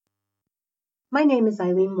My name is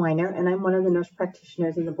Eileen Wyner, and I'm one of the nurse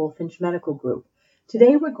practitioners in the Bulfinch Medical Group.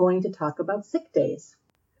 Today we're going to talk about sick days.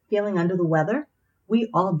 Feeling under the weather? We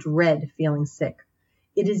all dread feeling sick.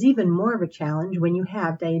 It is even more of a challenge when you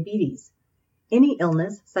have diabetes. Any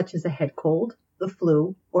illness, such as a head cold, the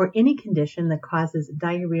flu, or any condition that causes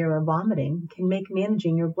diarrhea or vomiting, can make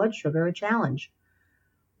managing your blood sugar a challenge.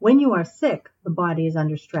 When you are sick, the body is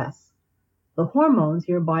under stress. The hormones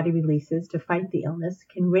your body releases to fight the illness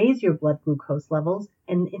can raise your blood glucose levels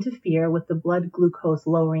and interfere with the blood glucose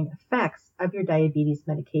lowering effects of your diabetes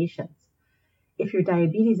medications. If your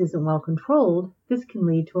diabetes isn't well controlled, this can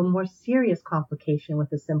lead to a more serious complication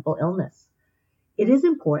with a simple illness. It is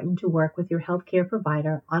important to work with your healthcare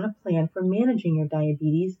provider on a plan for managing your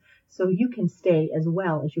diabetes so you can stay as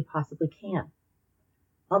well as you possibly can.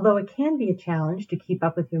 Although it can be a challenge to keep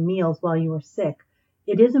up with your meals while you are sick,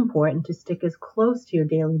 it is important to stick as close to your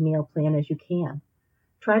daily meal plan as you can.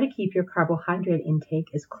 Try to keep your carbohydrate intake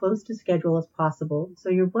as close to schedule as possible so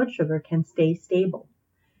your blood sugar can stay stable.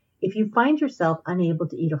 If you find yourself unable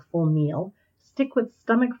to eat a full meal, stick with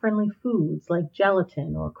stomach-friendly foods like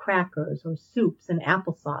gelatin or crackers or soups and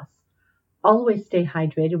applesauce. Always stay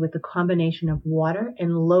hydrated with a combination of water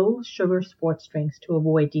and low-sugar sports drinks to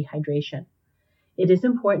avoid dehydration. It is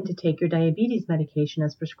important to take your diabetes medication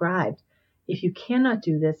as prescribed. If you cannot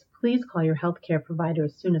do this, please call your healthcare provider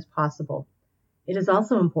as soon as possible. It is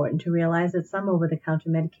also important to realize that some over-the-counter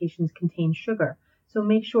medications contain sugar, so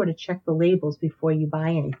make sure to check the labels before you buy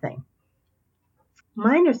anything.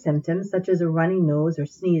 Minor symptoms such as a runny nose or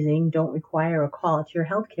sneezing don't require a call to your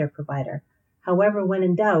healthcare provider. However, when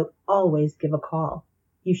in doubt, always give a call.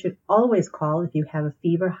 You should always call if you have a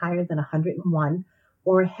fever higher than 101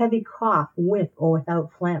 or a heavy cough with or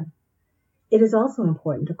without phlegm. It is also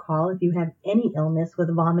important to call if you have any illness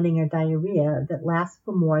with vomiting or diarrhea that lasts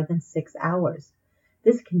for more than 6 hours.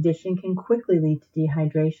 This condition can quickly lead to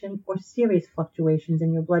dehydration or serious fluctuations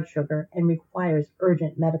in your blood sugar and requires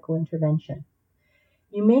urgent medical intervention.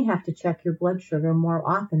 You may have to check your blood sugar more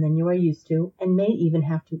often than you are used to and may even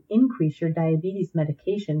have to increase your diabetes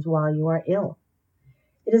medications while you are ill.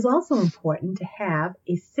 It is also important to have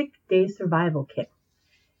a sick day survival kit.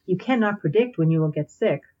 You cannot predict when you will get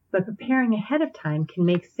sick, but preparing ahead of time can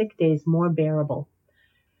make sick days more bearable.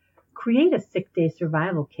 Create a sick day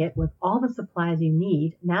survival kit with all the supplies you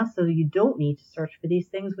need now so you don't need to search for these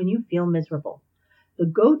things when you feel miserable. The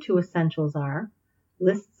go-to essentials are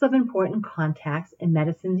lists of important contacts and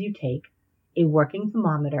medicines you take, a working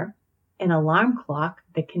thermometer, an alarm clock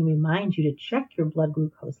that can remind you to check your blood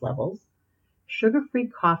glucose levels, sugar-free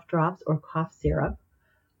cough drops or cough syrup,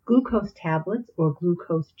 glucose tablets or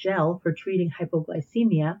glucose gel for treating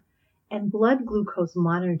hypoglycemia, and blood glucose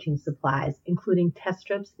monitoring supplies, including test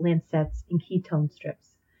strips, lancets, and ketone strips.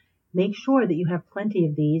 Make sure that you have plenty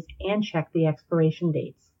of these and check the expiration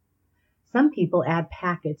dates. Some people add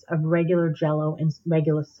packets of regular Jell-O and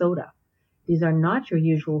regular soda. These are not your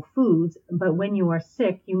usual foods, but when you are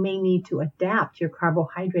sick, you may need to adapt your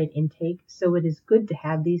carbohydrate intake, so it is good to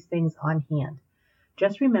have these things on hand.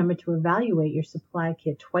 Just remember to evaluate your supply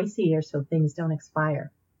kit twice a year so things don't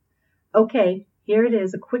expire. Okay, here it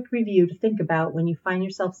is, a quick review to think about when you find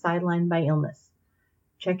yourself sidelined by illness.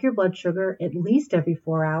 Check your blood sugar at least every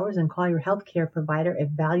 4 hours and call your healthcare provider if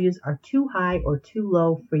values are too high or too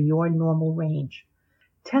low for your normal range.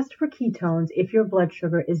 Test for ketones if your blood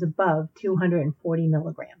sugar is above 240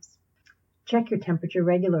 milligrams. Check your temperature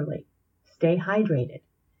regularly. Stay hydrated.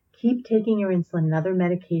 Keep taking your insulin and other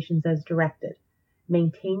medications as directed.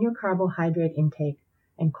 Maintain your carbohydrate intake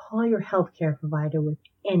and call your healthcare provider with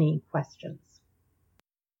any questions.